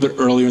back a little bit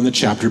earlier in the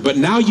chapter. But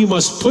now you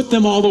must put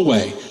them all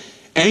away.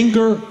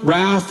 Anger,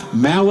 wrath,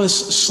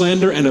 malice,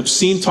 slander, and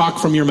obscene talk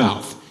from your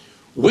mouth.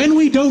 When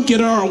we don't get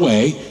our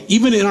way,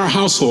 even in our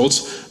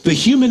households, the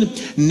human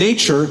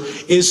nature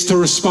is to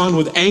respond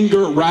with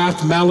anger,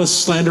 wrath, malice,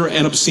 slander,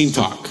 and obscene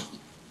talk.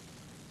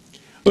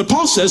 But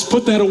Paul says,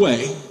 put that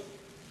away.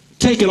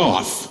 Take it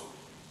off.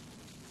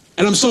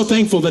 And I'm so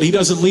thankful that he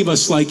doesn't leave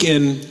us like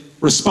in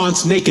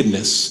response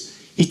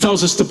nakedness. He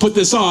tells us to put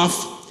this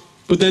off,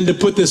 but then to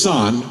put this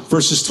on.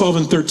 Verses 12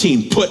 and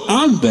 13. Put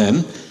on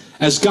then,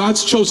 as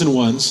God's chosen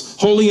ones,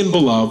 holy and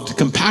beloved,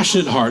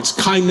 compassionate hearts,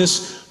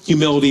 kindness,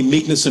 humility,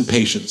 meekness, and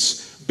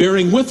patience,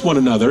 bearing with one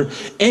another,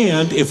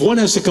 and if one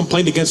has a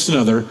complaint against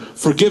another,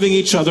 forgiving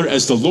each other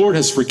as the Lord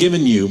has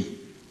forgiven you,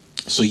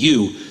 so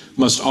you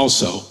must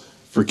also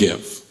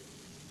forgive.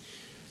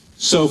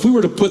 So if we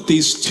were to put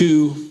these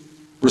two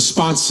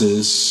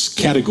responses,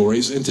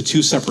 categories, into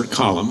two separate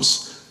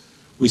columns,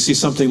 we see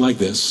something like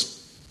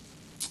this.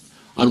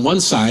 On one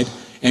side,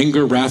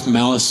 anger, wrath,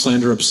 malice,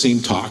 slander, obscene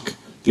talk.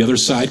 The other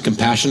side,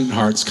 compassionate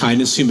hearts,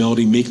 kindness,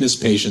 humility, meekness,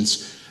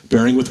 patience,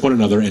 bearing with one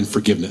another, and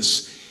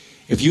forgiveness.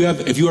 If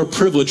you are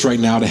privileged right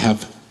now to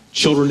have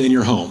children in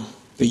your home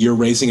that you're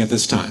raising at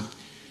this time,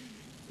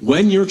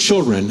 when your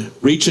children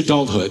reach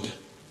adulthood,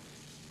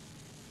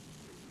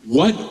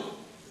 what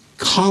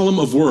column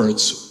of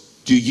words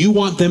do you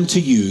want them to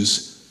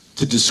use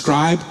to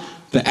describe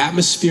the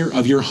atmosphere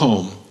of your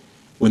home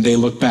when they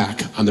look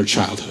back on their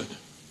childhood?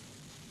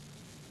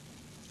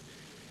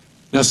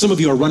 Now, some of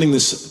you are running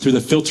this through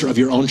the filter of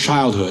your own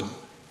childhood,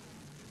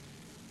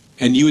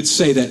 and you would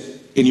say that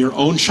in your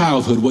own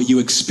childhood, what you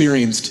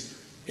experienced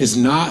is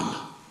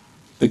not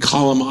the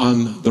column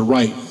on the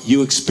right.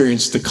 You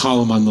experienced the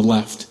column on the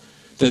left.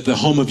 That the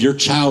home of your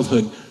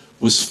childhood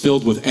was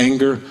filled with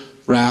anger,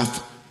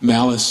 wrath,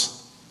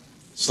 malice,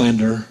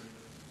 slander,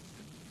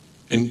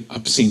 and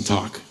obscene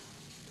talk.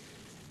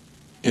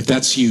 If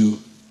that's you,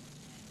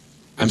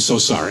 I'm so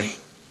sorry.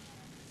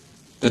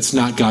 That's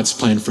not God's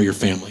plan for your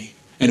family,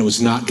 and it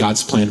was not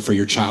God's plan for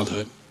your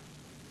childhood.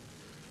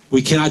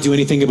 We cannot do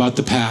anything about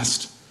the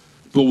past.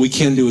 But what we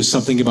can do is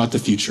something about the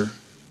future.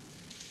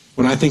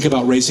 When I think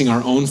about raising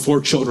our own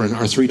 4 children,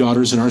 our 3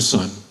 daughters and our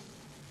son,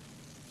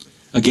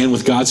 again,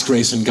 with God's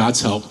grace and God's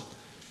help,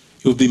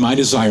 it would be my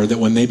desire that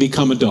when they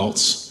become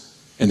adults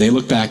and they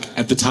look back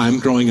at the time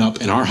growing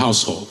up in our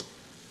household,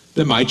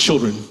 that my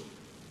children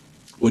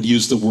would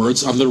use the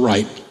words on the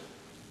right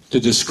to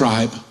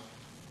describe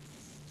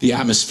the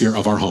atmosphere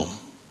of our home.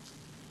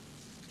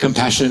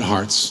 Compassionate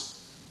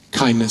hearts,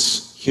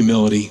 kindness,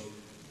 humility,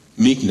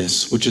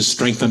 meekness, which is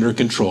strength under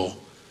control,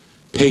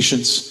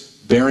 patience,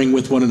 bearing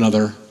with one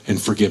another,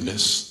 and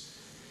forgiveness.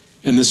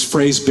 And this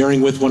phrase, bearing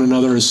with one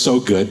another, is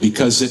so good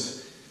because it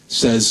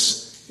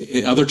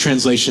says, other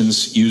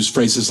translations use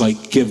phrases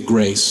like give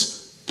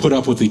grace, put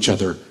up with each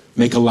other,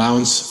 make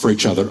allowance for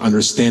each other,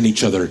 understand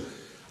each other.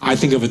 I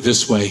think of it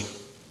this way.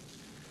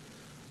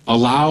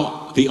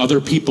 Allow the other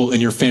people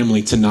in your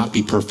family to not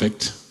be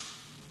perfect.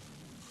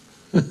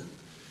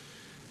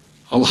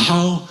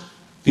 Allow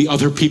the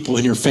other people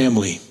in your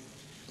family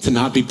to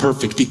not be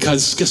perfect,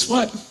 because guess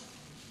what?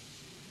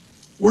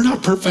 We're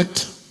not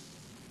perfect.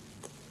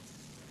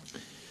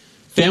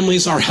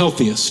 Families are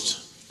healthiest.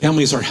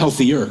 Families are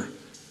healthier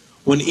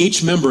when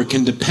each member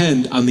can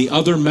depend on the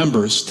other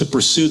members to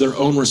pursue their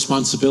own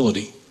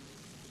responsibility.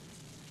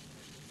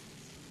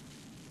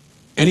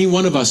 Any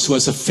one of us who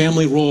has a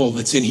family role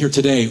that's in here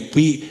today,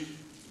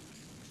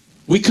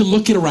 we could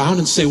look it around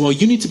and say, well,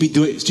 you need to be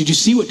doing,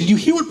 did you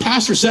hear what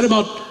Pastor said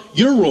about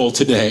your role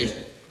today?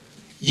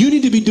 You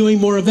need to be doing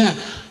more of that.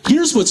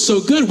 Here's what's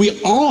so good.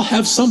 We all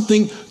have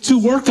something to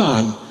work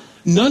on.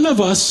 None of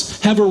us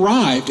have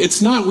arrived.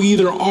 It's not we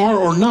either are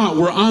or not.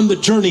 We're on the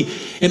journey,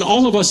 and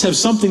all of us have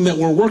something that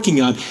we're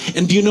working on.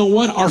 And do you know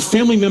what? Our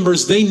family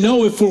members, they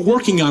know if we're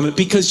working on it,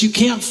 because you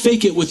can't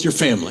fake it with your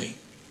family.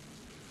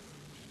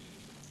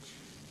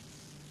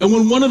 And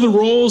when one of the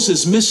roles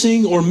is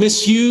missing or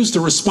misused,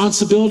 or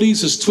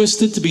responsibilities is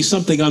twisted to be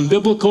something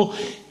unbiblical,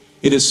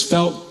 it is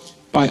felt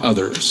by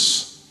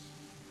others.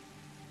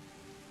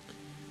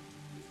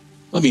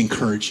 Let me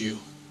encourage you.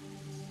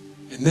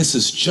 And this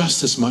is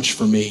just as much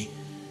for me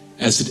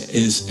as it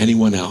is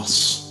anyone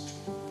else.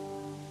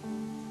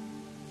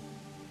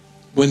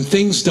 When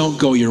things don't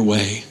go your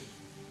way,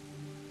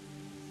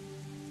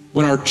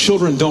 when our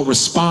children don't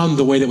respond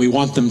the way that we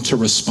want them to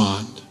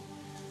respond,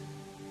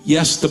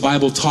 yes, the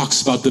Bible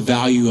talks about the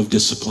value of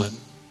discipline.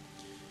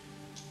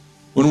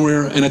 When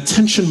we're in a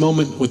tension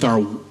moment with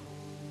our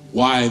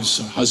wives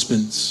or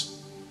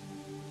husbands,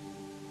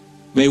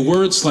 may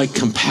words like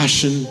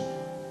compassion,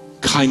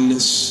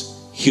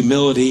 kindness,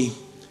 humility,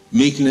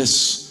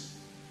 meekness,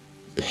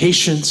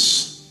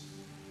 patience,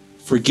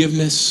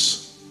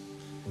 forgiveness,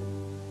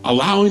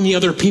 allowing the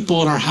other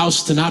people in our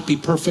house to not be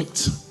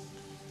perfect,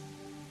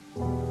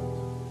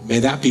 may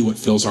that be what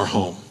fills our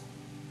home.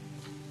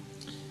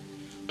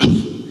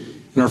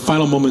 In our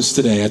final moments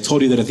today, I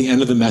told you that at the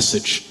end of the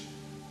message,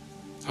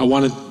 I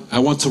want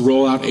to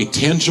roll out a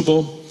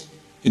tangible,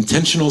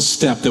 intentional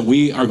step that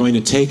we are going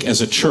to take as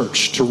a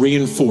church to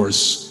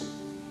reinforce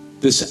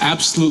this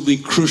absolutely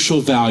crucial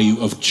value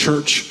of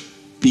church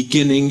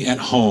beginning at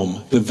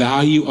home, the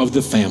value of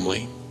the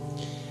family.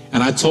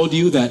 And I told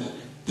you that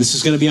this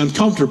is going to be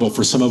uncomfortable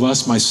for some of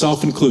us,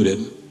 myself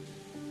included.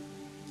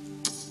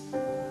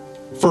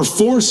 For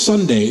 4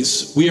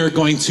 Sundays, we are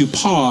going to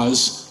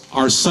pause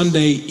our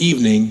Sunday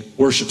evening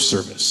worship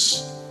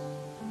service.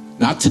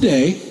 Not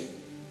today,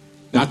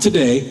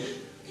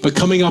 but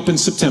coming up in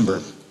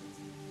September.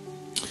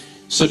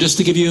 So just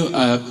to give you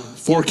a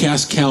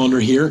forecast calendar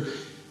here,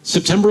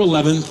 September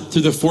 11th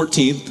through the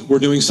 14th, we're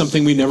doing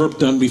something we've never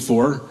done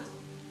before,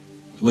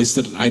 at least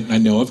that I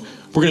know of.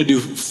 We're going to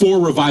do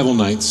 4 revival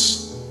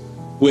nights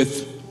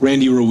with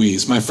Randy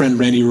Ruiz, my friend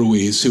Randy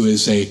Ruiz, who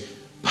is a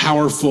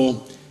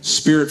powerful,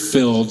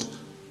 spirit-filled,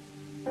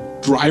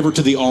 driver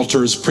to the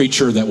altars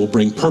preacher that will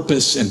bring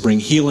purpose and bring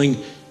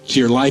healing to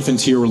your life and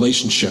to your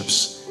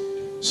relationships.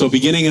 So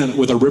beginning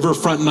with a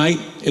riverfront night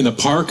in the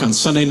park on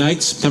Sunday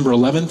night, September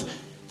 11th,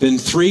 then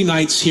 3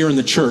 nights here in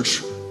the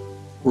church,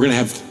 we're going to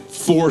have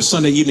 4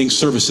 Sunday evening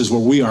services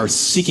where we are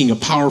seeking a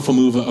powerful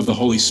move of the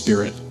Holy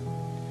Spirit.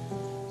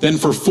 Then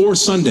for 4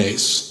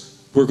 Sundays,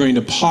 we're going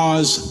to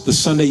pause the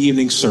Sunday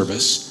evening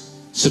service,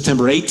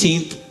 September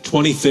 18th,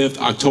 25th,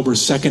 October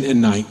 2nd,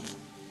 and 9th.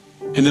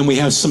 And then we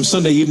have some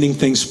Sunday evening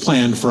things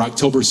planned for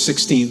October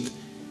 16th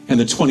and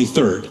the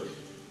 23rd.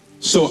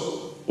 So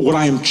what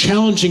I am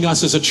challenging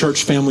us as a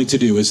church family to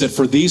do is that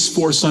for these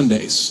 4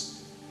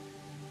 Sundays,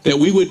 that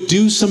we would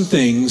do some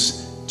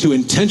things to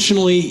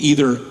intentionally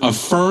either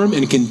affirm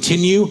and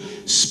continue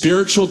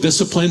spiritual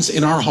disciplines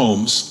in our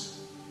homes,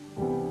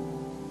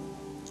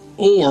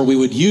 or we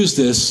would use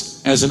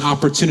this as an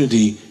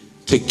opportunity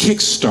to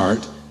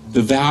kickstart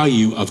the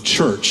value of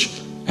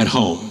church at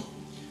home.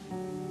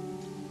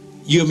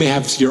 You may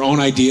have your own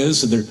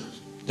ideas, and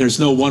there's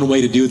no one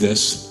way to do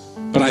this,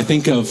 but I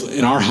think of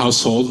in our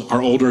household,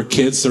 our older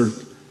kids, they're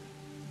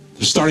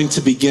starting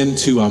to begin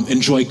to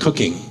enjoy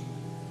cooking.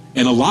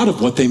 And a lot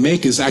of what they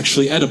make is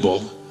actually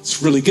edible.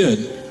 It's really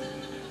good.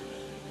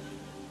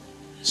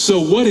 So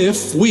what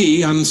if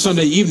we, on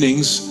Sunday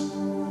evenings,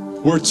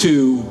 were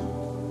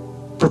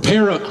to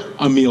prepare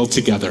a meal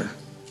together,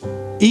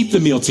 eat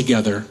the meal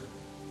together,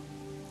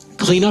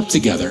 clean up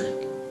together,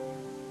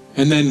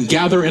 and then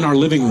gather in our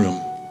living room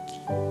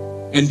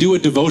and do a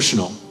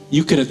devotional.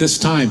 You could, at this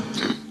time,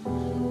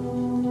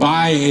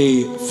 buy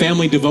a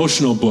family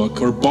devotional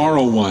book or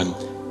borrow one,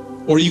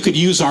 or you could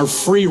use our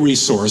free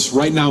resource,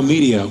 Right Now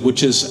Media,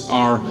 which is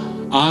our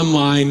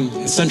online,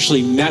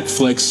 essentially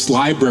Netflix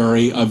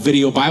library of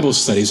video Bible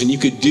studies, and you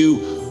could do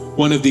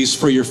one of these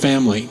for your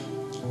family.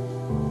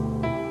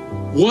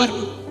 What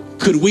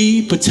could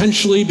we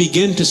potentially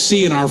begin to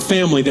see in our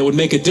family that would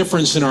make a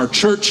difference in our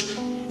church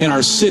and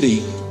our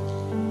city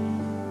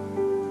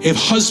if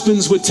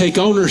husbands would take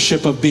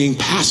ownership of being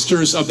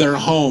pastors of their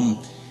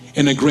home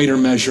in a greater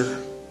measure?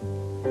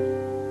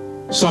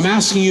 So I'm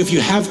asking you, if you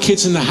have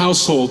kids in the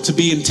household, to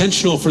be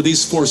intentional for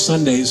these 4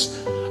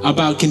 Sundays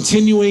about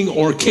continuing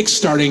or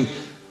kickstarting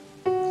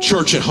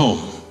church at home.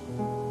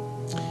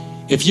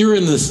 If you're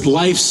in this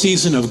life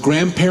season of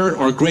grandparent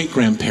or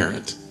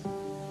great-grandparent,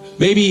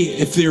 maybe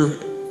if your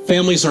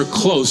families are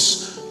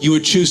close, you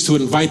would choose to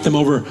invite them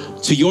over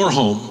to your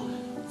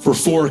home for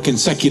 4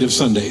 consecutive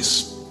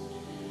Sundays.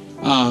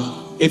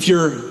 If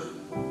your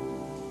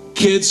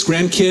kids,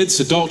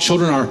 grandkids, adult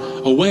children are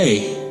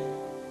away,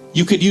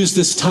 you could use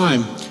this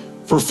time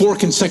for 4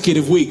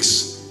 consecutive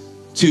weeks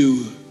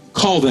to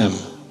call them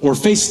or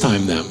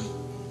FaceTime them.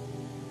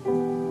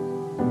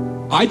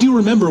 I do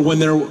remember when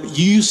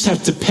you used to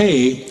have to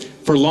pay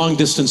for long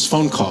distance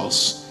phone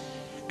calls.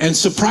 And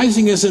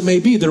surprising as it may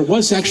be, there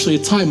was actually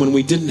a time when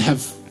we didn't have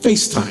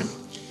FaceTime.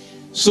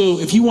 So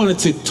if you wanted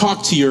to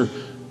talk to your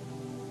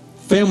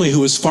family who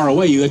was far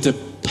away, you had to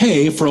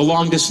pay for a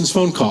long distance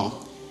phone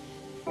call.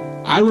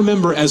 I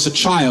remember as a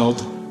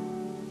child,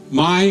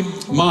 my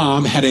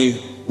mom had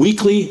a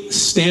weekly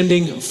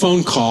standing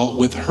phone call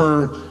with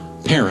her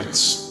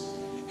parents.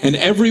 And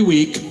every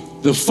week,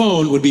 the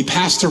phone would be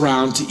passed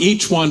around to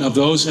each one of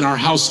those in our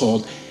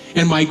household.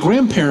 And my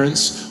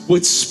grandparents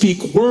would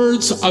speak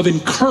words of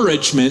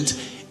encouragement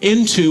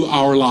into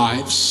our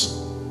lives.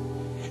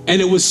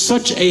 And it was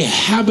such a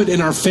habit in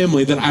our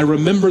family that I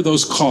remember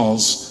those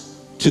calls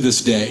to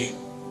this day.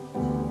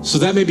 So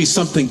that may be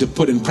something to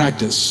put in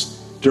practice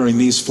during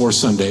these 4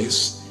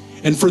 Sundays.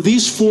 And for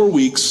these 4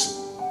 weeks,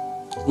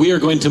 we are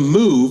going to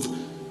move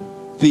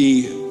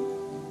the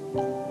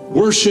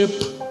worship,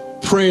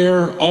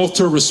 prayer,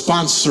 altar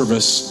response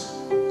service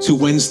to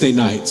Wednesday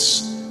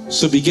nights.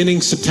 So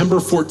beginning September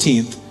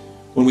 14th,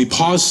 when we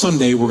pause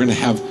Sunday, we're going to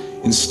have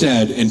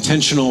instead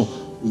intentional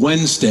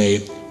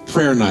Wednesday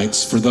prayer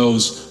nights for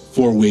those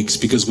 4 weeks,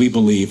 because we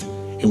believe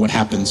in what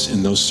happens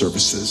in those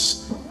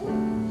services.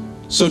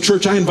 So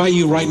church, I invite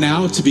you right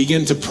now to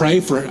begin to pray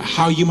for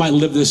how you might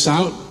live this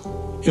out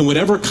in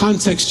whatever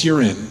context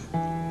you're in.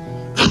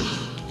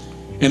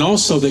 And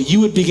also that you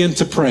would begin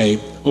to pray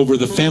over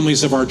the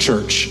families of our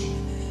church,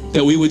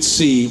 that we would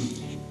see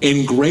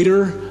in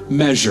greater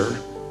measure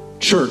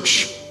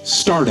church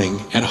starting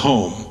at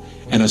home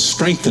and a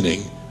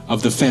strengthening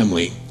of the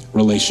family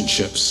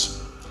relationships.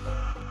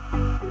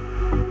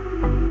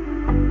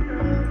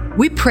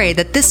 We pray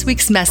that this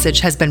week's message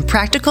has been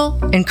practical,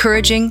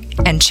 encouraging,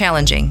 and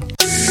challenging.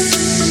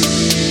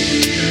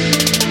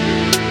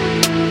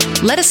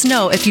 Let us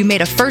know if you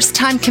made a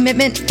first-time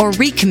commitment or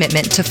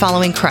recommitment to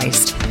following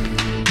Christ.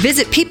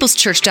 Visit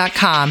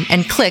peopleschurch.com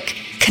and click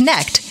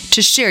Connect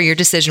to share your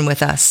decision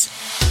with us.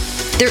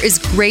 There is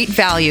great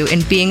value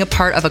in being a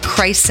part of a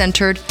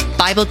Christ-centered,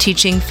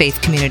 Bible-teaching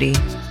faith community.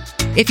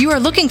 If you are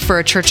looking for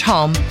a church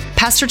home,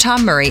 Pastor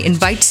Tom Murray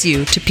invites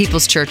you to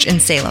People's Church in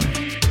Salem.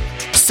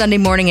 Sunday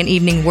morning and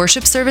evening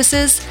worship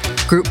services,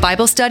 group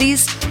Bible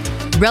studies,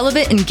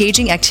 relevant,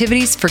 engaging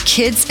activities for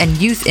kids and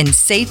youth in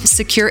safe,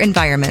 secure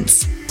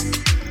environments.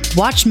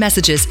 Watch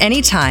messages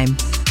anytime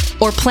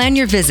or plan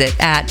your visit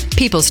at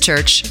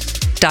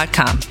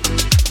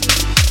peopleschurch.com.